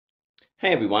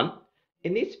Hey everyone,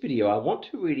 in this video I want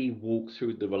to really walk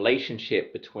through the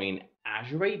relationship between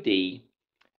Azure AD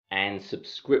and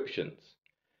subscriptions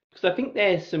because I think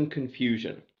there's some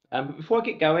confusion. But before I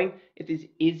get going, if this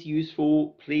is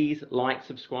useful, please like,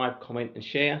 subscribe, comment and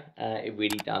share. It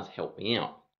really does help me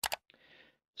out.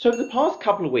 So over the past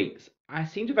couple of weeks, I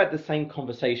seem to have had the same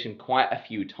conversation quite a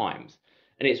few times,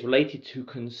 and it's related to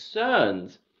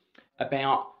concerns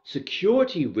about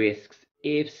security risks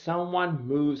if someone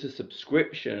moves a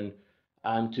subscription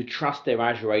to trust their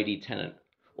Azure AD tenant,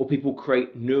 or people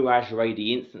create new Azure AD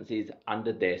instances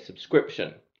under their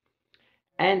subscription.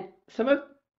 And some of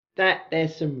that,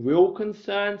 there's some real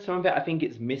concern. Some of it, I think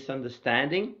it's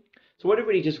misunderstanding. So I want to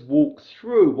really just walk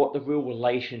through what the real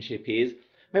relationship is,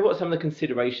 maybe what some of the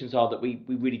considerations are that we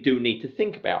really do need to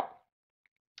think about.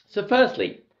 So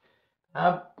firstly,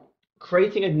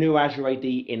 creating a new Azure AD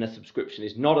in a subscription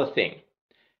is not a thing.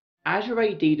 Azure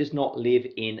AD does not live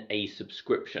in a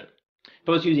subscription. If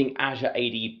I was using Azure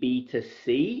AD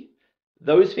B2C,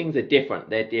 those things are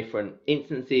different. They're different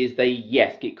instances. They,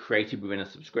 yes, get created within a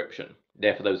subscription.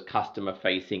 They're for those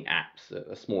customer-facing apps,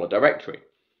 a smaller directory.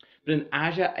 But an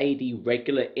Azure AD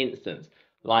regular instance,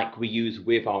 like we use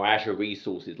with our Azure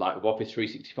resources, like with Office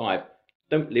 365,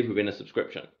 don't live within a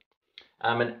subscription.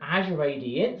 An Azure AD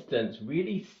instance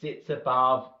really sits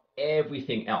above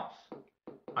everything else.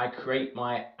 I create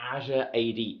my Azure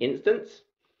AD instance,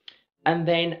 and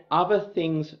then other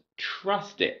things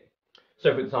trust it.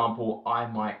 So for example, I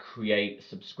might create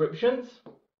subscriptions.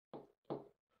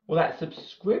 Well, that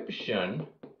subscription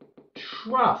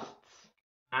trusts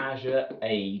Azure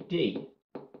AD,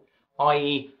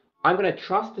 i.e., I'm going to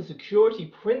trust the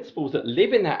security principles that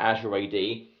live in that Azure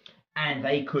AD, and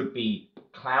they could be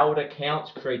cloud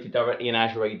accounts created directly in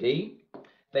Azure AD.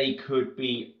 They could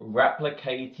be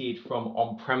replicated from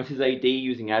on-premises AD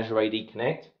using Azure AD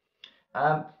Connect.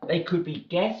 They could be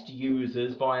guest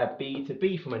users via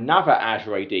B2B from another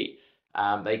Azure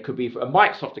AD. They could be for a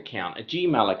Microsoft account, a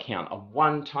Gmail account, a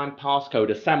one-time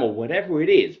passcode, a SAML, whatever it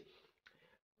is.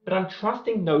 But I'm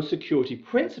trusting those security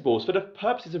principles for the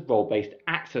purposes of role-based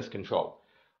access control.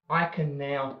 I can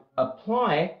now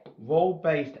apply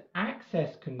role-based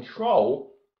access control,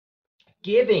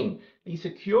 giving the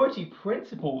security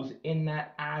principles in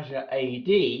that Azure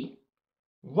AD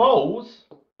roles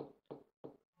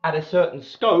at a certain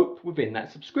scope within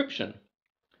that subscription.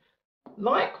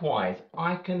 Likewise,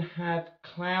 I can have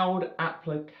cloud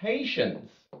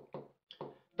applications.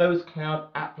 Those cloud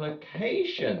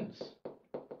applications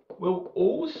will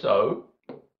also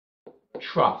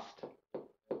trust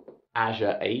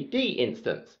Azure AD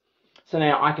instance. So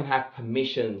now I can have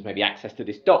permissions, maybe access to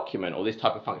this document or this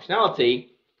type of functionality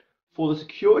for the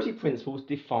security principles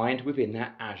defined within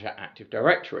that Azure Active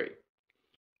Directory.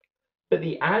 But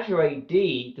the Azure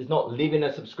AD does not live in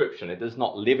a subscription. It does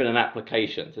not live in an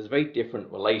application. So there's a very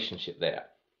different relationship there.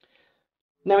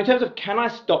 Now, in terms of can I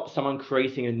stop someone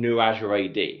creating a new Azure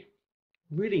AD?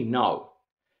 Really, no.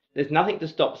 There's nothing to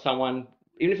stop someone,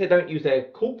 even if they don't use their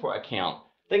corporate account,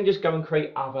 they can just go and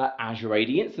create other Azure AD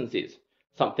instances,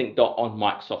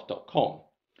 something.onmicrosoft.com.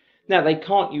 Now, they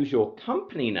can't use your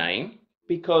company name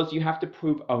because you have to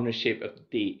prove ownership of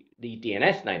the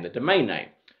DNS name, the domain name,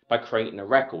 by creating a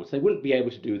record. So they wouldn't be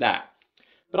able to do that.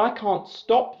 But I can't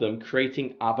stop them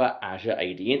creating other Azure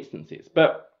AD instances.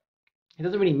 But it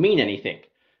doesn't really mean anything.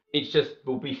 It's just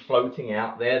will be floating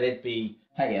out there. There'd be,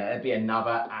 hey, there'd be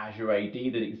another Azure AD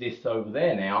that exists over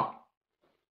there now.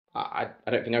 I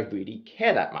don't think I really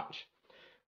care that much.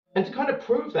 And to kind of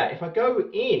prove that, if I go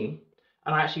in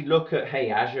and I actually look at,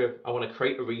 hey, Azure, I want to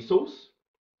create a resource.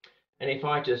 And if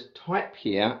I just type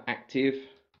here, Active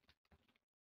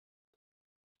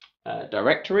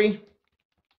Directory,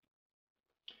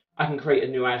 I can create a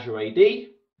new Azure AD.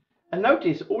 And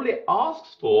notice all it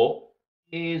asks for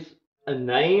is a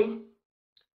name,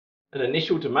 an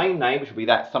initial domain name, which will be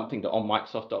that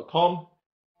something.onmicrosoft.com,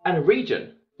 and a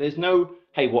region. There's no,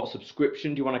 hey, what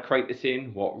subscription do you want to create this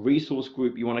in? What resource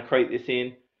group you want to create this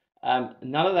in?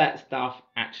 None of that stuff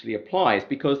actually applies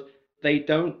because they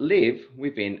don't live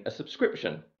within a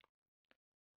subscription.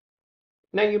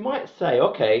 Now you might say,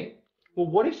 okay, well,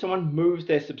 what if someone moves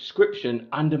their subscription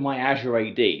under my Azure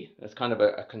AD? That's kind of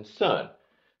a concern.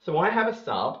 So I have a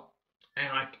sub and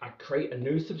I create a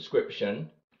new subscription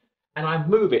and I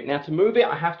move it. Now to move it,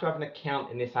 I have to have an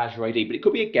account in this Azure AD, but it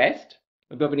could be a guest,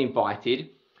 maybe I've been invited,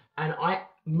 and I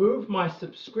move my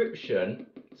subscription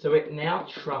so it now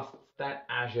trusts that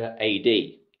Azure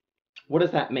AD. What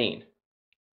does that mean?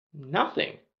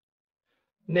 Nothing.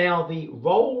 Now the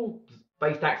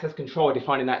role-based access control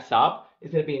defined in that sub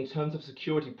is going to be in terms of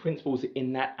security principles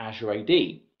in that Azure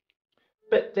AD.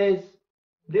 But there's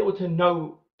little to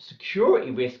no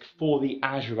security risk for the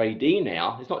Azure AD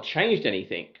now. It's not changed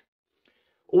anything.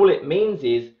 All it means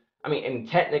is, and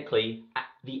technically,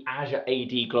 the Azure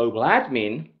AD global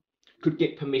admin could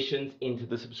get permissions into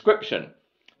the subscription.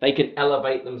 They can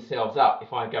elevate themselves up.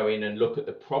 If I go in and look at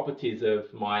the properties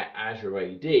of my Azure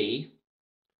AD,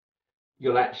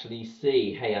 you'll actually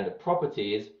see, hey, under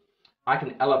properties, I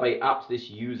can elevate up to this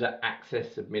user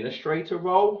access administrator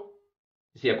role.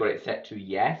 You see, I've got it set to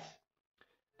yes.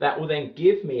 That will then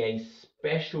give me a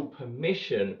special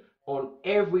permission on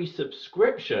every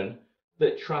subscription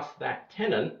that trusts that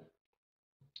tenant,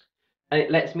 and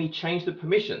it lets me change the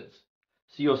permissions.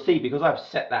 So you'll see, because I've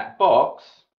set that box,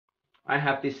 I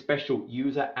have this special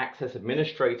user access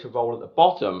administrator role at the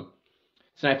bottom.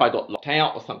 So now if I got locked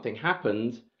out or something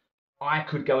happens, I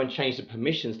could go and change the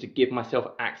permissions to give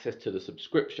myself access to the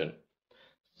subscription.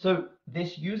 So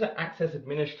this user access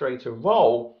administrator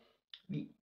role, the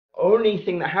only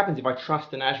thing that happens if I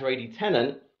trust an Azure AD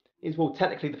tenant is, well,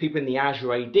 technically the people in the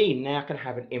Azure AD now can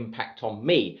have an impact on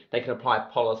me. They can apply a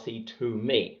policy to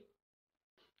me.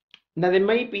 Now, there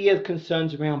may be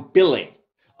concerns around billing.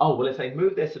 Oh, well, if they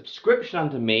move their subscription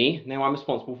under me, now I'm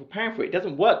responsible for paying for it. It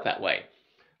doesn't work that way.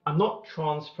 I'm not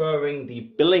transferring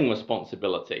the billing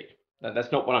responsibility.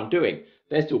 That's not what I'm doing.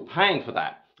 They're still paying for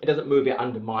that. It doesn't move it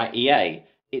under my EA.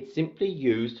 It's simply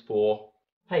used for,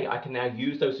 hey, I can now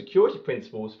use those security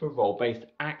principles for role-based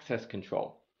access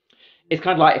control. It's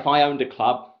kind of like if I owned a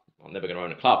club. I'm never going to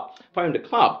own a club. If I owned a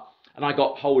club and I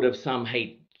got hold of some,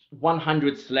 hey,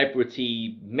 100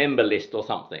 celebrity member list or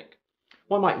something,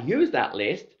 well, I might use that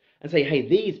list and say, hey,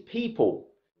 these people,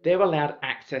 they're allowed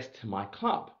access to my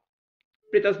club.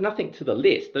 But it does nothing to the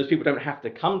list. Those people don't have to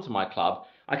come to my club.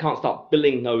 I can't start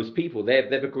billing those people.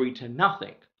 They've agreed to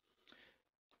nothing.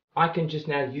 I can just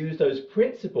now use those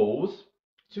principles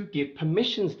to give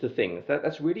permissions to things.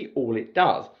 That's really all it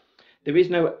does. There is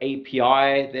no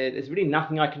API. There's really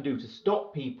nothing I can do to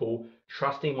stop people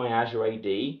trusting my Azure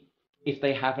AD if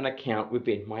they have an account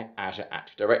within my Azure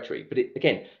Active Directory. But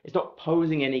again, it's not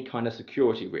posing any kind of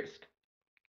security risk.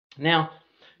 Now,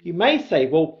 you may say,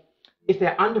 well, if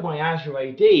they're under my Azure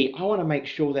AD, I want to make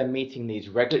sure they're meeting these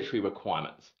regulatory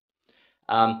requirements.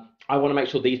 I want to make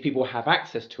sure these people have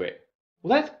access to it.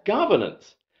 Well, that's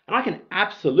governance, and I can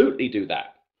absolutely do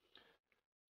that.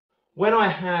 When I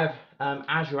have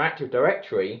Azure Active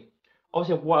Directory,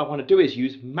 obviously what I want to do is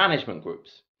use management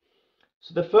groups.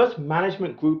 So the first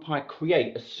management group I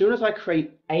create, as soon as I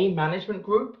create a management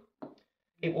group,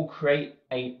 it will create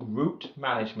a root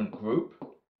management group.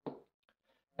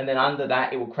 And then under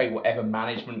that, it will create whatever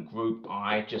management group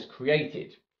I just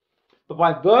created. But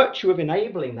by virtue of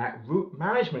enabling that root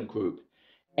management group,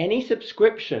 any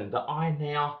subscription that I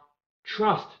now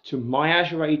trust to my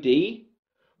Azure AD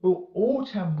will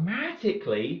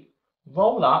automatically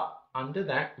roll up under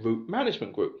that root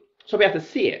management group. So I'll be able to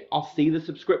see it. I'll see the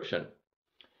subscription.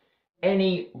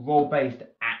 Any role-based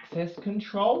access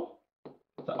control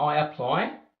that I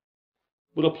apply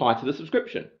will apply to the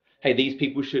subscription. Hey, these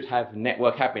people should have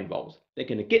network admin roles. They're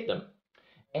going to get them.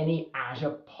 Any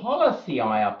Azure policy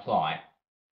I apply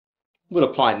will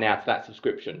apply now to that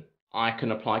subscription. I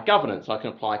can apply governance. I can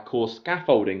apply core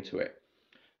scaffolding to it.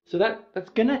 So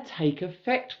that's going to take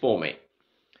effect for me.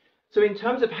 So in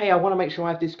terms of, hey, I want to make sure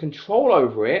I have this control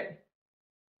over it,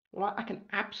 well, I can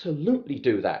absolutely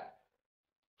do that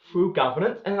through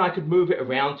governance, and then I could move it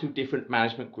around to different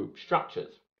management group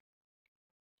structures.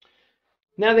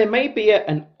 Now, there may be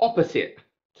an opposite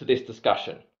to this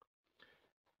discussion.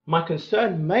 My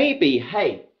concern may be,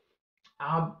 hey,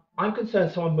 I'm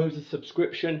concerned someone moves a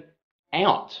subscription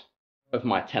out of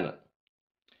my tenant.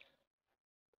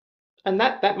 And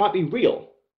that might be real.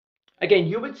 Again,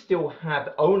 you would still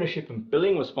have ownership and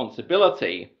billing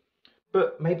responsibility,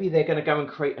 but maybe they're going to go and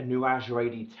create a new Azure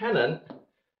AD tenant,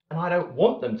 and I don't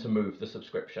want them to move the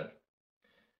subscription.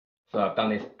 So I've done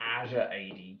this Azure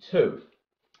AD 2.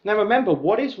 Now remember,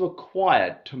 what is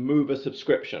required to move a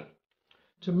subscription?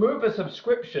 To move a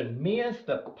subscription, me as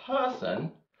the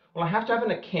person, well, I have to have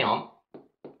an account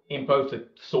in both the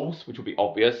source, which will be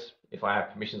obvious. If I have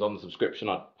permissions on the subscription,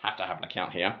 I'd have to have an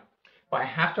account here. But I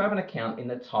have to have an account in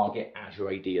the target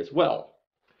Azure AD as well.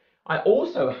 I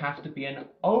also have to be an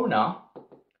owner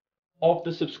of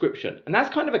the subscription. And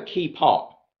that's kind of a key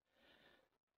part.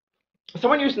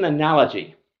 Someone used an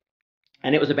analogy,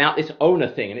 and it was about this owner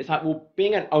thing. And it's like, well,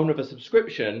 being an owner of a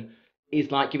subscription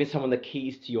is like giving someone the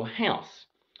keys to your house.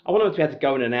 I want them to be able to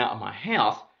go in and out of my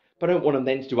house, but I don't want them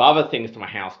then to do other things to my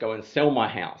house, go and sell my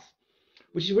house,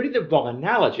 which is really the wrong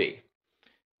analogy.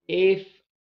 If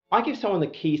I give someone the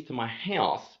keys to my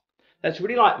house, that's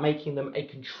really like making them a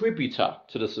contributor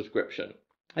to the subscription.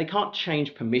 They can't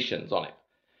change permissions on it.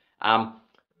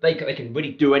 They can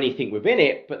really do anything within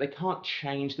it, but they can't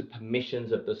change the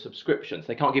permissions of the subscriptions.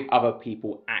 They can't give other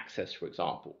people access, for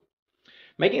example.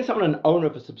 Making someone an owner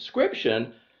of a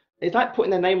subscription is like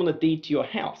putting their name on the deed to your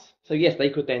house. So yes, they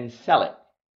could then sell it.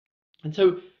 And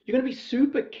so you're going to be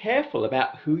super careful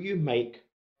about who you make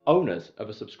owners of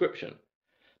a subscription.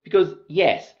 Because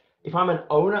yes, if I'm an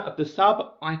owner of the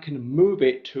sub, I can move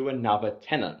it to another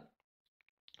tenant.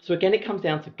 So again, it comes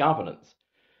down to governance.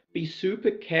 Be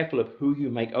super careful of who you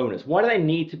make owners. Why do they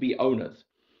need to be owners?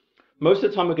 Most of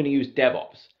the time we're going to use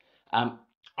DevOps.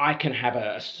 I can have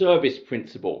a service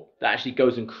principal that actually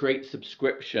goes and creates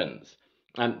subscriptions,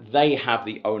 and they have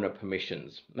the owner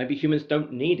permissions. Maybe humans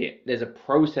don't need it. There's a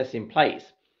process in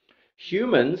place.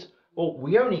 Humans, well,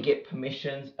 we only get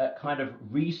permissions at kind of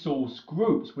resource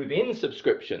groups within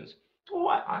subscriptions.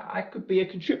 Or I could be a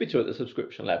contributor at the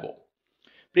subscription level.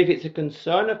 But if it's a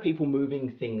concern of people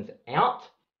moving things out,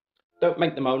 don't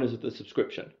make them owners of the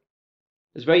subscription.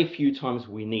 There's very few times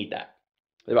we need that.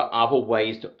 There are other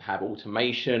ways to have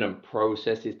automation and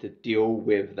processes to deal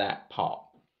with that part.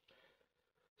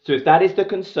 So if that is the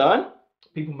concern,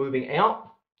 people moving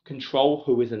out, control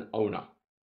who is an owner.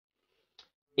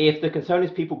 If the concern is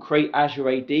people create Azure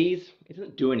ADs, it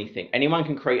doesn't do anything. Anyone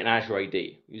can create an Azure AD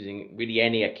using really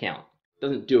any account. It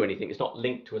doesn't do anything. It's not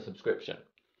linked to a subscription.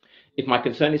 If my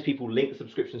concern is people link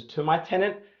subscriptions to my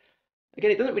tenant, again,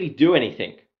 it doesn't really do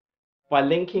anything. By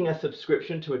linking a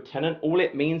subscription to a tenant, all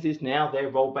it means is now their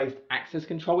role-based access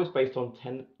control is based on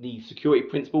the security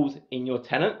principles in your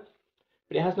tenant,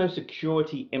 but it has no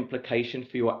security implication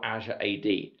for your Azure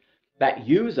AD. That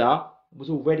user was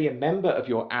already a member of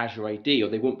your Azure AD, or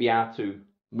they wouldn't be able to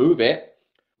move it,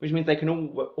 which means they can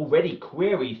already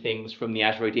query things from the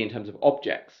Azure AD in terms of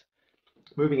objects.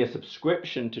 Moving a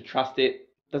subscription to trust it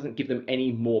doesn't give them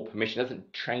any more permission,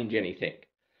 doesn't change anything.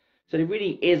 So there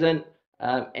really isn't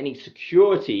any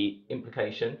security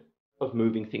implication of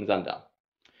moving things under.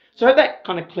 So I hope that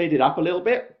kind of cleared it up a little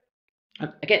bit.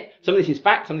 Again, some of this is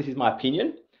fact, some of this is my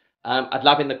opinion. I'd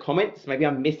love in the comments, maybe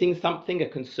I'm missing something, a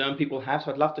concern people have,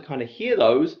 so I'd love to kind of hear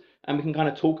those and we can kind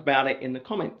of talk about it in the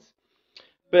comments.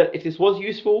 But if this was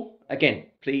useful, again,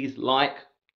 please like,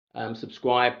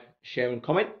 subscribe, share and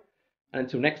comment. And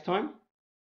until next time,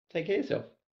 take care of yourself.